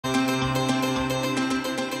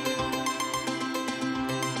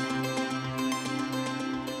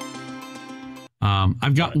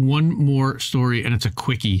I've got one more story, and it's a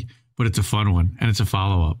quickie, but it's a fun one, and it's a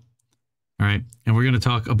follow-up. All right, and we're going to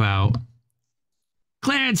talk about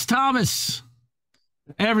Clarence Thomas,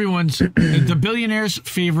 everyone's the Billionaire's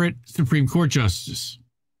favorite Supreme Court justice,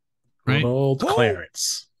 right? Old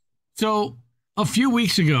Clarence. So a few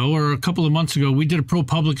weeks ago, or a couple of months ago, we did a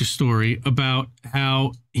ProPublica story about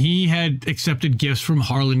how he had accepted gifts from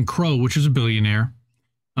Harlan Crow, which is a billionaire.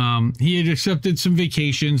 He had accepted some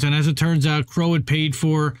vacations, and as it turns out, Crow had paid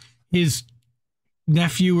for his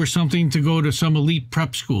nephew or something to go to some elite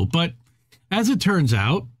prep school. But as it turns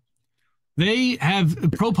out,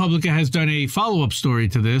 ProPublica has done a follow-up story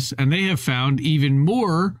to this, and they have found even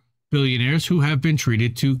more billionaires who have been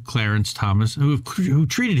treated to Clarence Thomas, who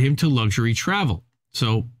treated him to luxury travel.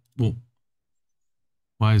 So, well,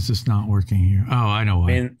 why is this not working here? Oh, I know why. I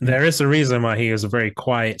mean, there is a reason why he was a very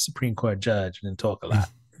quiet Supreme Court judge and didn't talk a lot.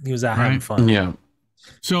 He was out having fun. Yeah.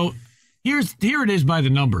 So here it is by the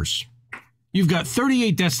numbers. You've got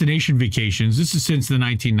 38 destination vacations. This is since the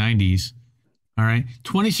 1990s. All right.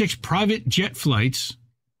 26 private jet flights.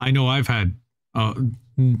 I know I've had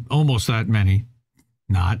almost that many.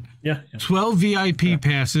 Not. Yeah. 12 VIP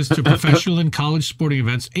passes to professional and college sporting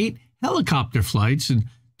events, 8 helicopter flights, and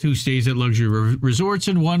 2 stays at luxury resorts,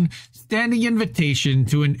 and 1 standing invitation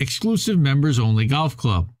to an exclusive members-only golf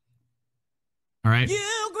club. All right.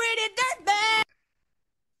 You greedy dirtbag!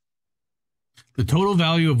 The total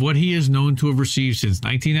value of what he is known to have received since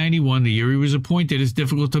 1991, the year he was appointed, is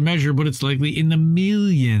difficult to measure, but it's likely in the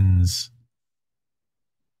millions.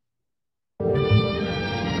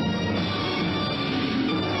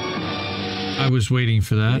 I was waiting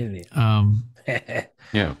for that.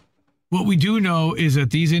 Yeah. What we do know is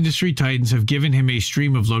that these industry titans have given him a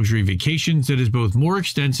stream of luxury vacations that is both more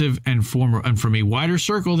extensive and from a wider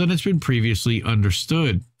circle than it's been previously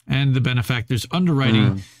understood. And the benefactors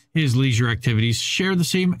underwriting his leisure activities share the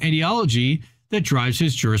same ideology that drives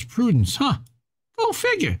his jurisprudence. Huh. Go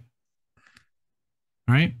figure.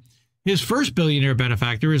 All right. His first billionaire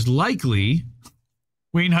benefactor is likely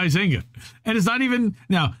Wayne Huizenga. And it's not even...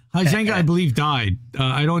 Now, Huizenga, I believe, died.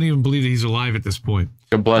 I don't even believe that he's alive at this point.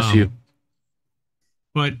 God bless you.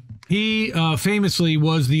 But he famously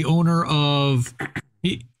was the owner of...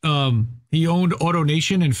 He owned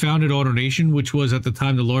AutoNation and founded AutoNation, which was at the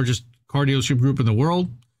time the largest car dealership group in the world.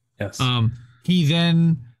 Yes. He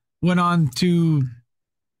then went on to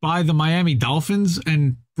buy the Miami Dolphins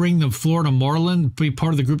and bring the Florida Marlins, be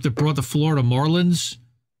part of the group that brought the Florida Marlins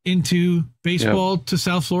into baseball to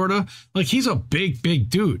South Florida. Like, he's a big, big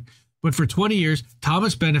dude. But for 20 years,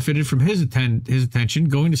 Thomas benefited from his attention,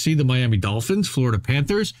 going to see the Miami Dolphins, Florida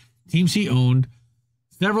Panthers, teams he owned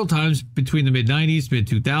several times between the mid-90s,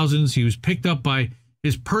 mid-2000s. He was picked up by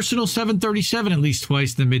his personal 737 at least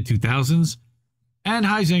twice in the mid-2000s. And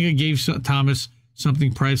Huizenga gave Thomas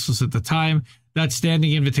something priceless at the time, that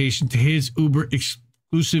standing invitation to his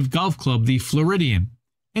uber-exclusive golf club, the Floridian.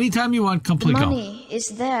 Anytime you want, come play golf. Money is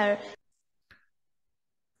there.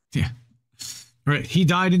 Yeah. All right. He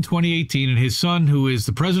died in 2018, and his son, who is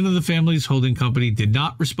the president of the family's holding company, did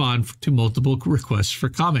not respond to multiple requests for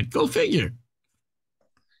comment. Go figure.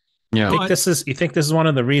 Yeah. You think this is one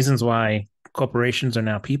of the reasons why corporations are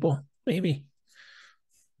now people? Maybe.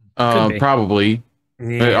 Probably.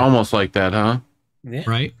 Yeah. Almost like that, huh? Yeah.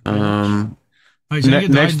 Right.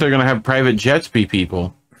 Next, they're going to have private jets be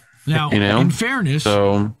people. Now, you know? in fairness,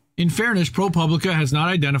 ProPublica has not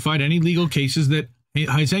identified any legal cases that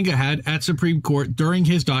Huizenga had at Supreme Court during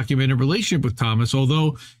his documented relationship with Thomas,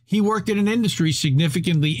 although he worked in an industry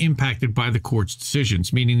significantly impacted by the court's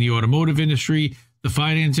decisions, meaning the automotive industry, the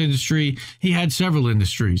finance industry. He had several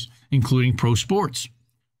industries, including pro sports.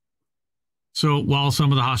 So while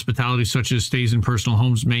some of the hospitality, such as stays in personal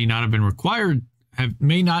homes, may not have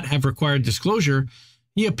required disclosure,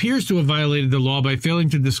 he appears to have violated the law by failing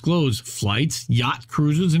to disclose flights, yacht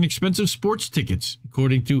cruises, and expensive sports tickets,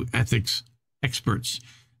 according to ethics experts.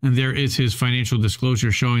 And there is his financial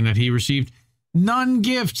disclosure showing that he received none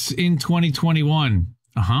gifts in 2021.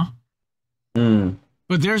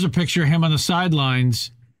 But there's a picture of him on the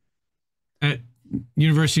sidelines at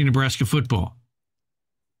University of Nebraska football.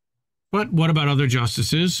 But what about other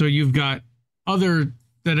justices? So you've got justices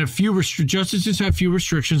have few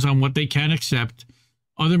restrictions on what they can accept.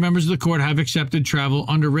 Other members of the court have accepted travel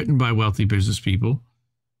underwritten by wealthy business people.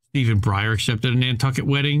 Stephen Breyer accepted a Nantucket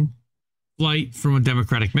wedding flight from a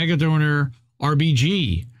Democratic megadonor.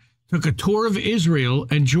 RBG took a tour of Israel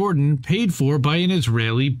and Jordan paid for by an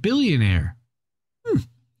Israeli billionaire. You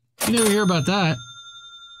never hear about that.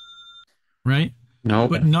 Right? No.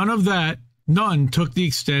 But none took the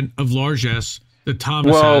extent of largesse that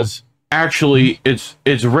Thomas has Actually, it's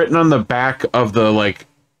written on the back of the like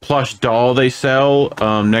plush doll they sell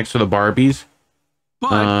next to the Barbies.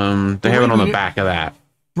 But they have it on the back of that.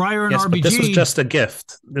 Breyer and yes, RBG. But this was just a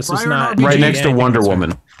gift. This was not right next to Wonder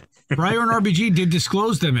Woman. Breyer and RBG did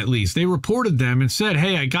disclose them at least. They reported them and said,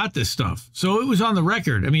 "Hey, I got this stuff." So it was on the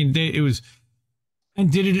record. I mean, it was. And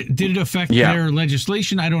did it affect their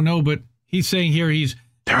legislation? I don't know, but he's saying here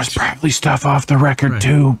there's probably stuff off the record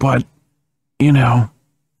too, but you know,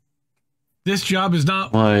 this job is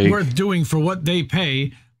not worth doing for what they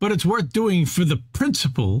pay, but it's worth doing for the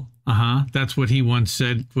principle. That's what he once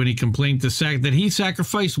said when he complained that he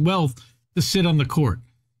sacrificed wealth to sit on the court.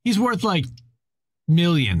 He's worth like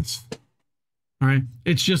millions. All right.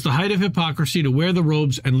 It's just the height of hypocrisy to wear the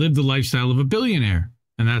robes and live the lifestyle of a billionaire.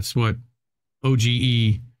 And that's what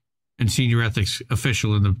OGE and senior ethics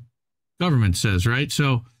official in the government says, right?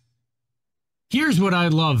 So here's what I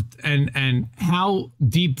loved and how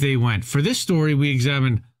deep they went. For this story, we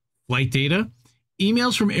examined flight data,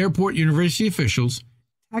 emails from airport university officials,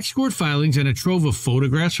 tax court filings, and a trove of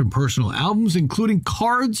photographs from personal albums, including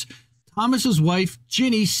cards Thomas's wife,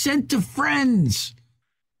 Ginny, sent to friends.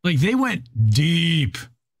 Like, they went deep.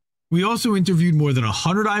 We also interviewed more than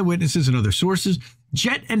 100 eyewitnesses and other sources,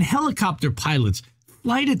 jet and helicopter pilots,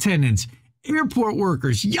 flight attendants, airport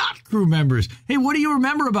workers, yacht crew members. Hey, what do you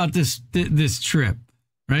remember about this trip?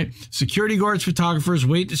 Right? Security guards, photographers,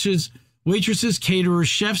 waitresses, caterers,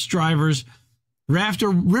 chefs, drivers,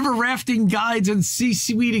 river rafting guides, and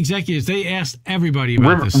C-suite executives. They asked everybody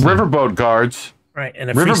about this. Riverboat guards. Right. And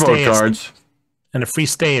riverboat guards. And a free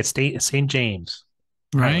stay at St. James.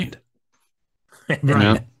 Right. Right.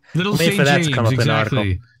 Yeah. Little St. James,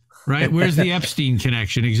 exactly. Right? Where's the Epstein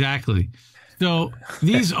connection? Exactly. So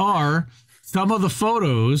these are some of the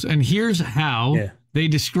photos, and here's how they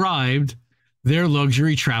described their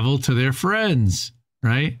luxury travel to their friends,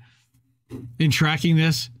 right? In tracking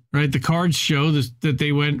this, right, the cards show that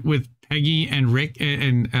they went with Peggy and Rick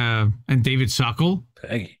and David Suckle.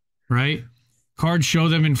 Peggy. Right? Cards show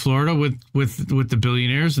them in Florida with the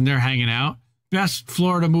billionaires, and they're hanging out. Best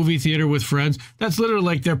Florida movie theater with friends. That's literally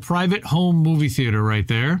like their private home movie theater right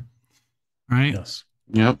there. Right? Yes.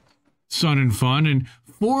 Yep. Sun and fun. And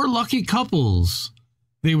 4 lucky couples.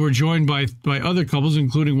 They were joined by other couples,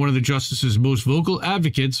 including one of the justice's most vocal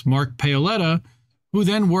advocates, Mark Paoletta, who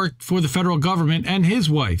then worked for the federal government, and his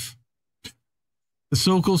wife. The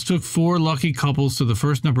Sokals took 4 lucky couples to the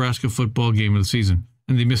first Nebraska football game of the season.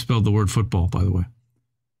 And they misspelled the word football, by the way.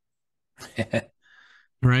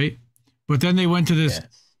 Right? But then they went to this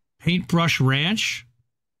paintbrush ranch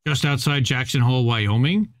just outside Jackson Hole,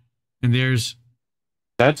 Wyoming. And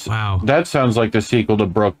that sounds like the sequel to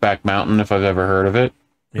Brokeback Mountain, if I've ever heard of it.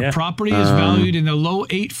 The property is valued in the low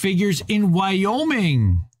 8 figures in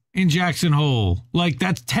Wyoming, in Jackson Hole. Like,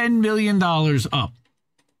 that's $10 million up.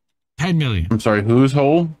 $10 million. I'm sorry, whose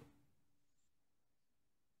hole?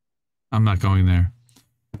 I'm not going there.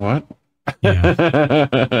 What?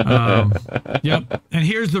 Yeah. Yep. And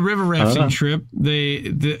here's the river rafting trip.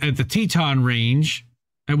 At the Teton Range,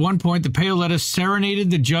 at one point, the Paoletta serenaded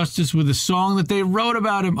the justice with a song that they wrote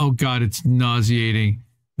about him. Oh God, it's nauseating.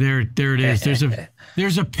 There it is.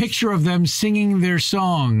 There's a picture of them singing their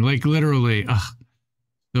song, like literally. Ugh,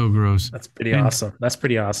 so gross. That's pretty awesome. That's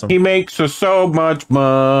pretty awesome. He makes us so much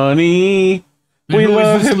money. We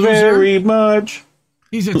love him very much.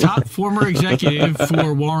 He's a top former executive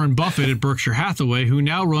for Warren Buffett at Berkshire Hathaway, who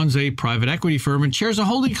now runs a private equity firm and chairs a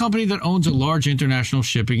holding company that owns a large international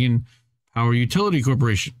shipping and power utility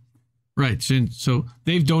corporation. Right. So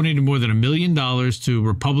they've donated more than $1 million to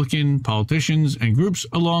Republican politicians and groups,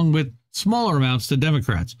 along with smaller amounts to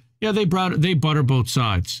Democrats. Yeah, they butter both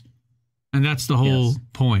sides. And that's the whole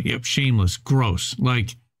point. Yep, shameless, gross.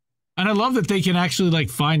 And I love that they can actually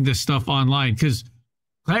find this stuff online, because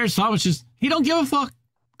Clarence Thomas he don't give a fuck.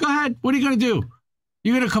 Go ahead. What are you going to do?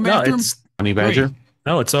 You're going to come after him? Honey Badger? Great.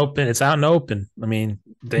 No, it's open. It's out and open. I mean,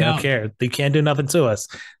 they don't care. They can't do nothing to us.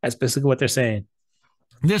 That's basically what they're saying.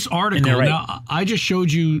 This article, now, I just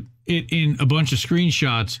showed you it in a bunch of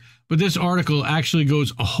screenshots, but this article actually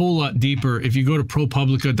goes a whole lot deeper. If you go to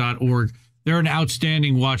ProPublica.org, they're an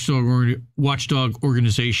outstanding watchdog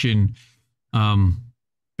organization.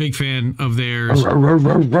 Big fan of theirs.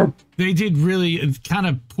 They did really kind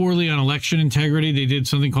of poorly on election integrity. They did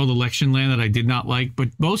something called Election Land that I did not like, but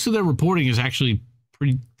most of their reporting is actually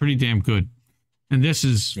pretty damn good. And this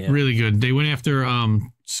is really good. They went after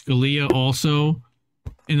Scalia also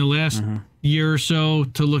in the last year or so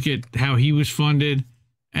to look at how he was funded.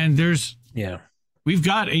 And we've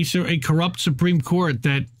got a corrupt Supreme Court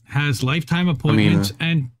that has lifetime appointments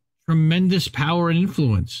and tremendous power and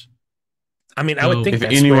influence. I mean, I would think if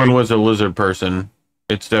that's anyone where, was a lizard person,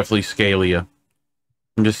 it's definitely Scalia.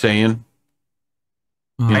 I'm just saying.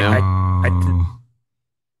 You know?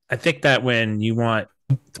 I think that when you want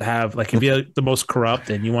to have, like, if you're the most corrupt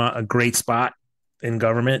and you want a great spot in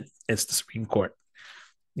government, it's the Supreme Court.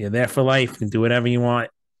 You're there for life. You can do whatever you want,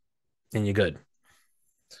 and you're good.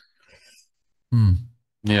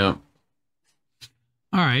 Yeah.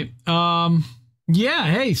 All right. Yeah.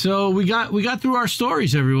 Hey. So we got through our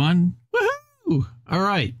stories, everyone. Woohoo! All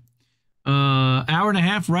right. Hour and a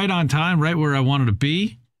half, right on time, right where I wanted to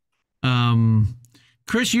be.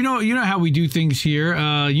 Kris, you know how we do things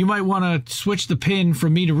here. You might want to switch the pin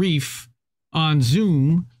from me to Reef on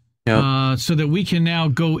Zoom, so that we can now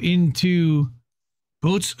go into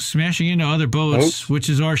boats smashing into other boats, which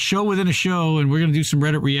is our show within a show, and we're gonna do some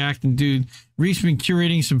Reddit React. And dude, Reef's been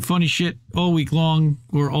curating some funny shit all week long,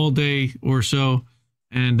 or all day or so,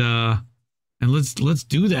 and let's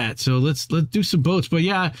do that. So let's do some boats. But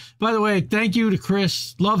yeah, by the way, thank you to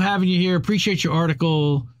Kris. Love having you here. Appreciate your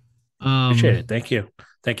article. Appreciate it.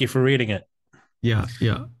 Thank you for reading it. Yeah,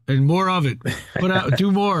 and more of it. But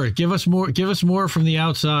do more. Give us more from the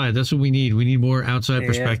outside. That's what we need. We need more outside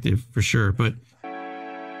perspective for sure. But